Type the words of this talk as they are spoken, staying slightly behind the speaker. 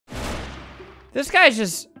This guy's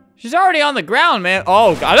just... She's already on the ground, man.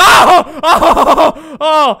 Oh, God.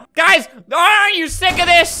 Oh! Guys, aren't you sick of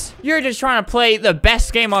this? You're just trying to play the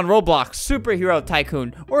best game on Roblox, Superhero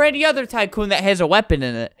Tycoon, or any other tycoon that has a weapon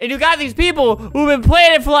in it. And you got these people who've been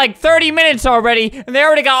playing it for like 30 minutes already, and they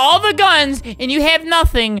already got all the guns, and you have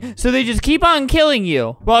nothing, so they just keep on killing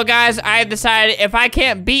you. Well, guys, I decided if I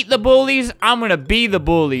can't beat the bullies, I'm gonna be the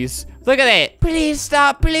bullies. Look at that. Please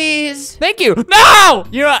stop, please. Thank you. No!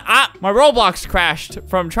 You know what? My Roblox crashed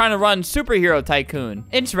from trying to run Superhero Tycoon.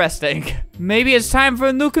 Interesting. Maybe it's time for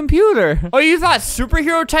a new computer. Oh, you thought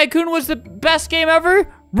Superhero Tycoon was the best game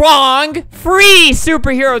ever? Wrong! Free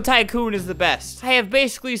Superhero Tycoon is the best. I have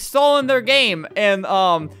basically stolen their game and,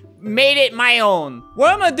 made it my own.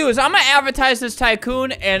 What I'm gonna do is I'm gonna advertise this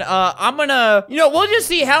tycoon and I'm gonna, you know, we'll just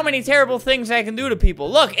see how many terrible things I can do to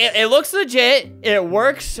people. Look, it looks legit. It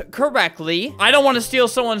works correctly. I don't want to steal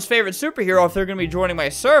someone's favorite superhero if they're gonna be joining my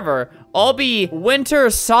server. I'll be Winter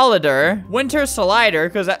Slider,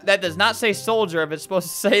 because that does not say soldier if it's supposed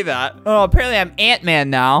to say that. Oh, apparently I'm Ant-Man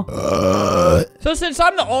now. So since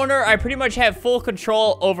I'm the owner, I pretty much have full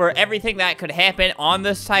control over everything that could happen on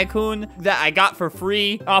this tycoon that I got for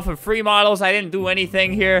free off of free models. I didn't do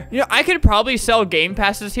anything here. You know, I could probably sell game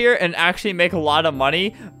passes here and actually make a lot of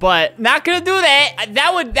money, but not gonna do that.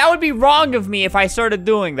 That would be wrong of me if I started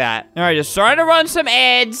doing that. All right, just starting to run some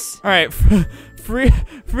ads. All right, free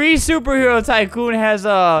Superhero Tycoon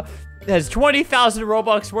has 20,000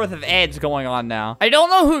 Robux worth of ads going on now. I don't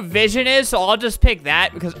know who Vision is, so I'll just pick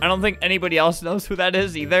that because I don't think anybody else knows who that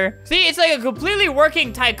is either. See, it's like a completely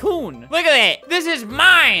working tycoon. Look at that. This is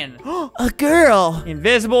mine. A girl.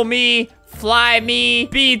 Invisible me. Fly me,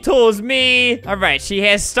 B-Tools me. All right, she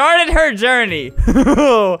has started her journey.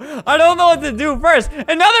 I don't know what to do first.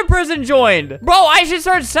 Another person joined. Bro, I should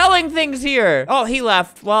start selling things here. Oh, he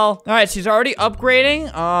left. Well, all right, she's already upgrading.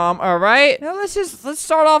 All right. Now let's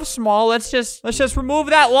start off small. Let's just remove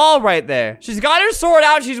that wall right there. She's got her sword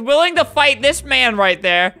out. She's willing to fight this man right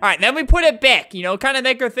there. All right, then we put it back, you know, kind of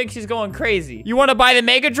make her think she's going crazy. You want to buy the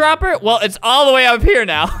Mega Dropper? Well, it's all the way up here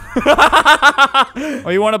now. Oh,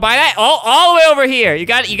 you want to buy that? Oh, all the way over here. You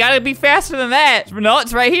gotta be faster than that. No,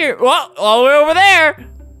 it's right here. Whoa, all the way over there.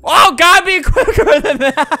 Oh, gotta be quicker than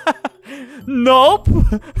that. Nope.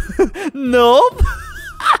 Nope.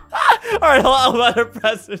 All right, I'll let her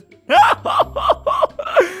press it.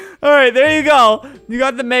 All right, there you go. You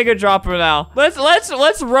got the Mega Dropper now.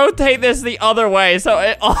 Let's rotate this the other way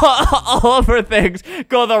so all of her things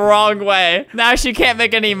go the wrong way. Now she can't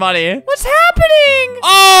make any money. What's happening?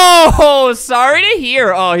 Oh, sorry to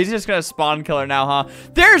hear. Oh, he's just gonna spawn kill her now, huh?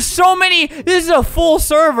 There's so many. This is a full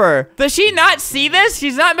server. Does she not see this?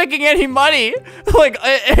 She's not making any money. Like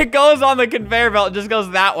it goes on the conveyor belt. It just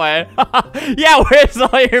goes that way. Yeah, where's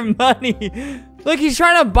all your money? Look, he's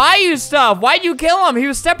trying to buy you stuff. Why'd you kill him? He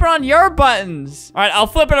was stepping on your buttons. All right, I'll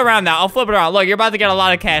flip it around now. I'll flip it around. Look, you're about to get a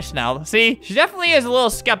lot of cash now. See? She definitely is a little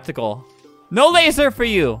skeptical. No laser for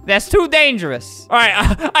you. That's too dangerous. All right,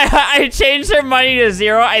 I changed her money to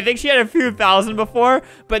 0. I think she had a few thousand before,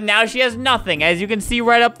 but now she has nothing, as you can see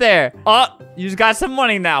right up there. Oh, you just got some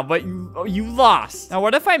money now, but you lost. Now,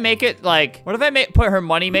 what if I make it like, put her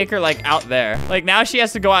money maker like out there? Like now she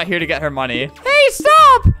has to go out here to get her money. Hey,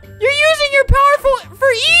 stop! You're using your power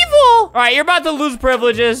for evil! All right, you're about to lose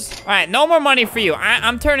privileges. All right, no more money for you.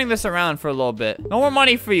 I'm turning this around for a little bit. No more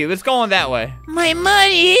money for you. It's going that way. My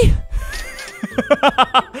money!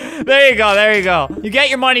 There you go, there you go. You get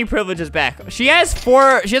your money privileges back. She has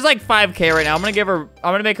like 5K right now. I'm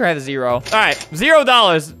gonna make her have 0. All right,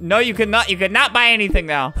 $0. No, you could not buy anything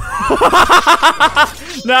now.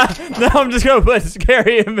 No, I'm just gonna put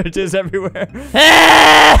scary images everywhere. All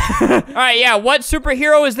right, yeah, what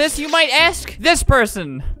superhero is this, you might ask? This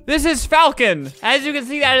person. This is Falcon. As you can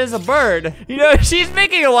see, that is a bird. You know, she's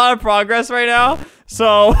making a lot of progress right now.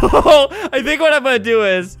 So, I think what I'm gonna do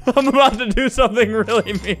is, I'm about to do something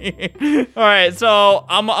really mean. All right, so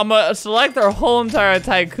I'm gonna select our whole entire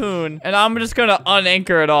tycoon, and I'm just gonna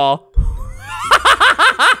unanchor it all.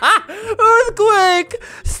 Earthquake!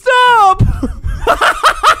 Stop!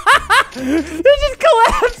 It just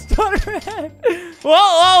collapsed on her head.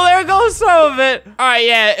 Well, there goes some of it. All right,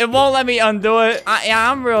 yeah, it won't let me undo it.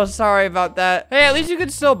 Yeah, I'm real sorry about that. Hey, at least you can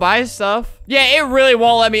still buy stuff. Yeah, it really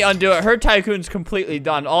won't let me undo it. Her tycoon's completely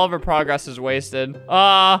done. All of her progress is wasted.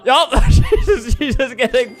 Oh, she's just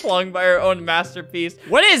getting flung by her own masterpiece.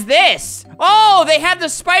 What is this? Oh, they have the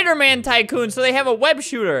Spider-Man tycoon, so they have a web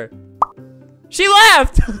shooter. She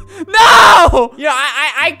left! No! You know,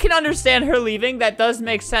 I can understand her leaving. That does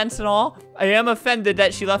make sense and all. I am offended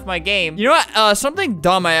that she left my game. You know what? Something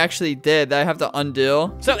dumb I actually did that I have to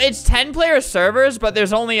undo. So it's 10-player servers, but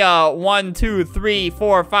there's only 1, 2, 3,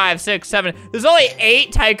 4, 5, 6, 7. There's only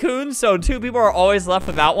 8 tycoons, so 2 people are always left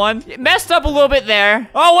without one. It messed up a little bit there.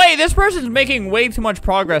 Oh wait, this person's making way too much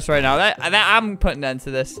progress right now. That I'm putting an end to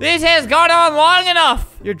this. This has gone on long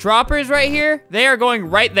enough. Your droppers right here, they are going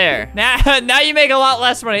right there. Now you make a lot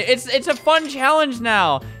less money. It's a fun challenge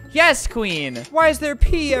now. Yes, queen. Why is there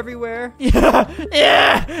pee everywhere? Yeah,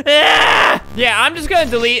 I'm just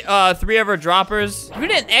gonna delete 3 of her droppers. You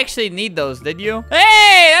didn't actually need those, did you?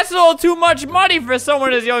 Hey, that's a little too much money for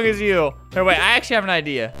someone as young as you. Hey, wait, I actually have an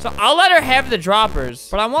idea. So I'll let her have the droppers,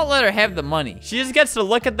 but I won't let her have the money. She just gets to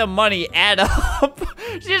look at the money add up.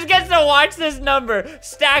 She just gets to watch this number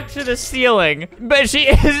stacked to the ceiling, but she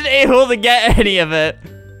isn't able to get any of it.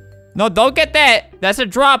 No, don't get that. That's a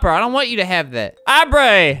dropper. I don't want you to have that.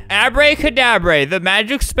 Abracadabra, the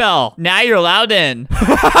magic spell. Now you're allowed in.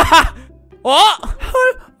 Oh,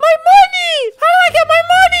 my money! How do I get my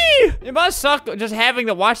money? It must suck just having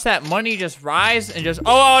to watch that money just rise and just,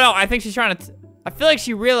 oh no, I think she's trying to, I feel like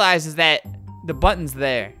she realizes that the button's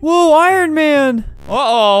there. Whoa, Iron Man.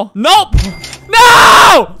 Uh-oh. Nope.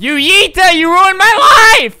 No! Yuita, you ruined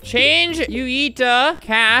my life! Change Yuita,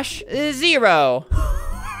 cash, 0.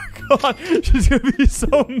 God, she's gonna be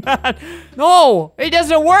so mad. No, it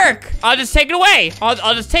doesn't work. I'll just take it away.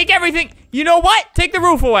 I'll just take everything. You know what? Take the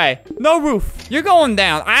roof away. No roof. You're going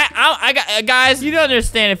down. I got, guys, you don't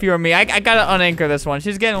understand if you were me. I gotta unanchor this one.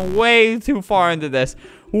 She's getting way too far into this.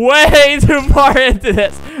 Way too far into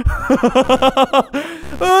this.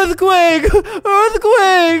 Earthquake!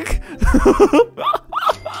 Earthquake!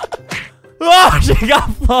 Oh, she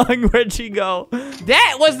got flung. Where'd she go?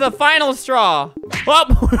 That was the final straw.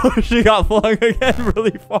 Oh, she got flung again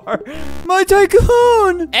really far. My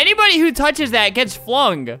tycoon! Anybody who touches that gets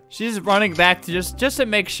flung. She's running back to just to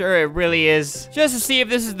make sure it really is. Just to see if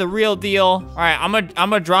this is the real deal. All right, I'm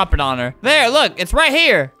gonna drop it on her. There, look, it's right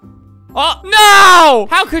here. Oh, no!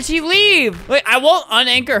 How could she leave? Wait, I won't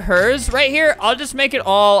unanchor hers right here. I'll just make it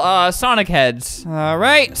all Sonic heads. All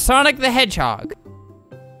right, Sonic the Hedgehog.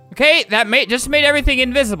 Okay, that just made everything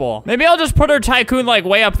invisible. Maybe I'll just put her tycoon like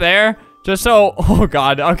way up there. Just so, oh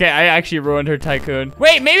God, okay, I actually ruined her tycoon.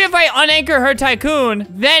 Wait, maybe if I unanchor her tycoon,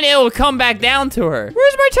 then it will come back down to her.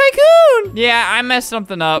 Where's my tycoon? Yeah, I messed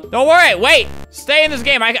something up. Don't worry, wait. Stay in this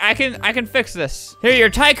game, I can fix this. Here, your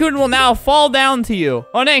tycoon will now fall down to you.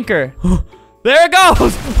 Unanchor. There it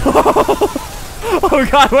goes. Oh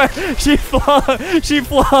God, where? She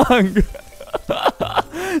flung.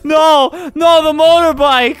 No, the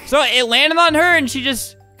motorbike. So it landed on her and she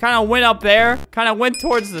just kind of went up there, kind of went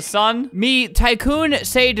towards the sun. Me, tycoon,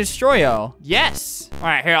 say destroyo. Yes. All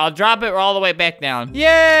right, here, I'll drop it all the way back down.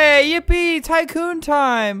 Yay, yippee, tycoon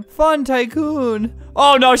time. Fun tycoon.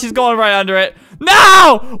 Oh no, she's going right under it.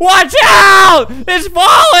 No! Watch out! It's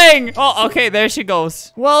falling! Oh, okay, there she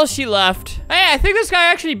goes. Well, she left. Hey, I think this guy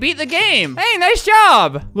actually beat the game. Hey, nice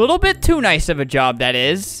job. Little bit too nice of a job, that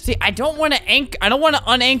is. See, I don't want to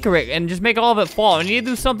unanchor it and just make all of it fall. I need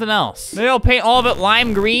to do something else. Maybe I'll paint all of it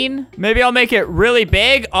lime green. Maybe I'll make it really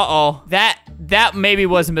big. Uh-oh. That maybe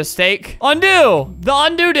was a mistake. Undo. The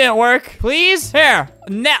undo didn't work. Please? Here.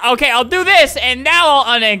 Now, okay, I'll do this, and now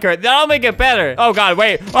I'll unanchor it. Then I'll make it better. Oh, God,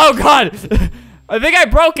 wait. Oh, God. I think I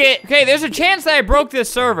broke it. Okay, there's a chance that I broke this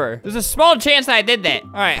server. There's a small chance that I did that.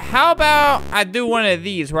 All right, how about I do one of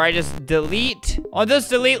these where I just delete. I'll just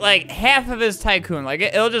delete like half of his tycoon. Like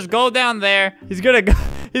it'll just go down there. He's gonna go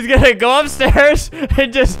upstairs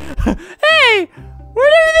and just, hey, where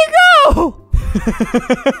did everything go?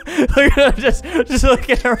 Look at him just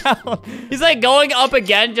looking around. He's like going up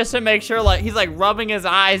again just to make sure, like he's like rubbing his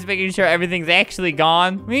eyes, making sure everything's actually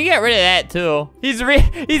gone. We can get rid of that too. He's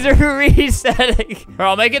resetting. Or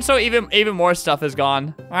I'll make it so even more stuff is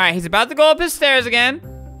gone. All right, he's about to go up his stairs again.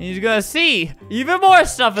 And he's gonna see even more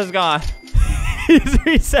stuff is gone. He's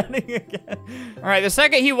resetting again. All right, the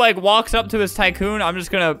second he like walks up to his tycoon, I'm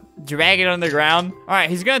just gonna drag it on the ground. All right,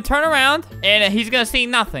 he's gonna turn around and he's gonna see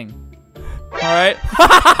nothing. All right.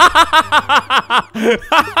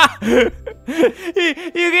 You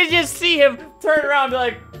can just see him turn around and be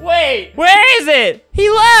like, wait, where is it? He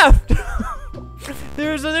left.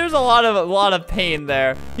 There's a lot of pain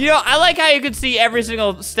there. You know, I like how you could see every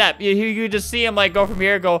single step. You just see him like go from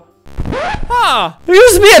here, go, huh, there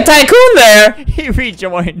used to be a tycoon there. He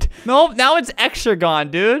rejoined. Nope, now it's extra gone,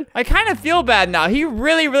 dude. I kind of feel bad now. He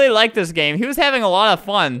really liked this game. He was having a lot of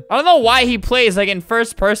fun. I don't know why he plays like in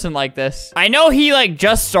first person like this. I know he like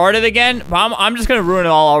just started again, but I'm just gonna ruin it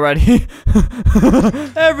all already.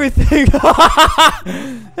 Everything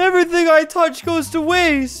I touch goes to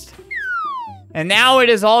waste. And now it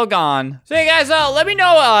is all gone. So, hey, guys, let me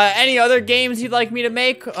know any other games you'd like me to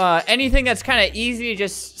make. Anything that's kind of easy to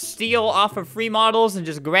just steal off of free models and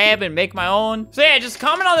just grab and make my own. So, yeah, just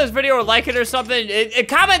comment on this video or like it or something.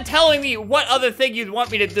 Comment telling me what other thing you'd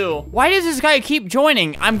want me to do. Why does this guy keep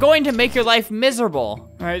joining? I'm going to make your life miserable.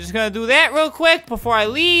 All right, just gonna do that real quick before I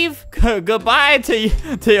leave. Goodbye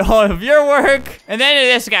to all of your work. And then to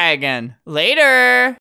this guy again. Later.